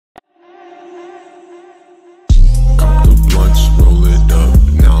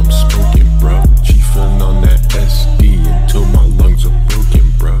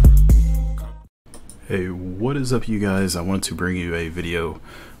Hey, what is up you guys? I wanted to bring you a video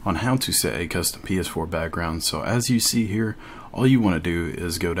on how to set a custom PS4 background. So as you see here, all you want to do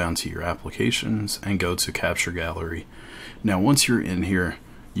is go down to your applications and go to capture gallery. Now once you're in here,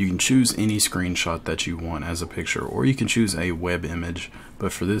 you can choose any screenshot that you want as a picture, or you can choose a web image,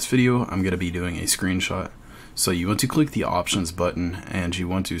 but for this video I'm going to be doing a screenshot. So you want to click the options button and you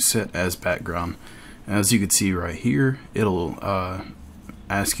want to set as background. As you can see right here, it'll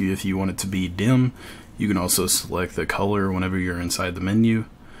ask you if you want it to be dim. You can also select the color whenever you're inside the menu.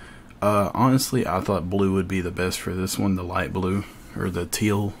 Honestly, I thought blue would be the best for this one, the light blue, or the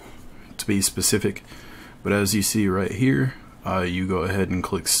teal to be specific. But as you see right here, you go ahead and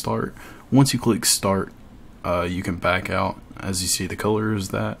click start. Once you click start, you can back out. As you see, the color is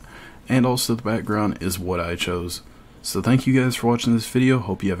that, and also the background is what I chose. So thank you guys for watching this video.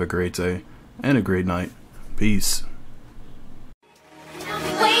 Hope you have a great day and a great night. Peace.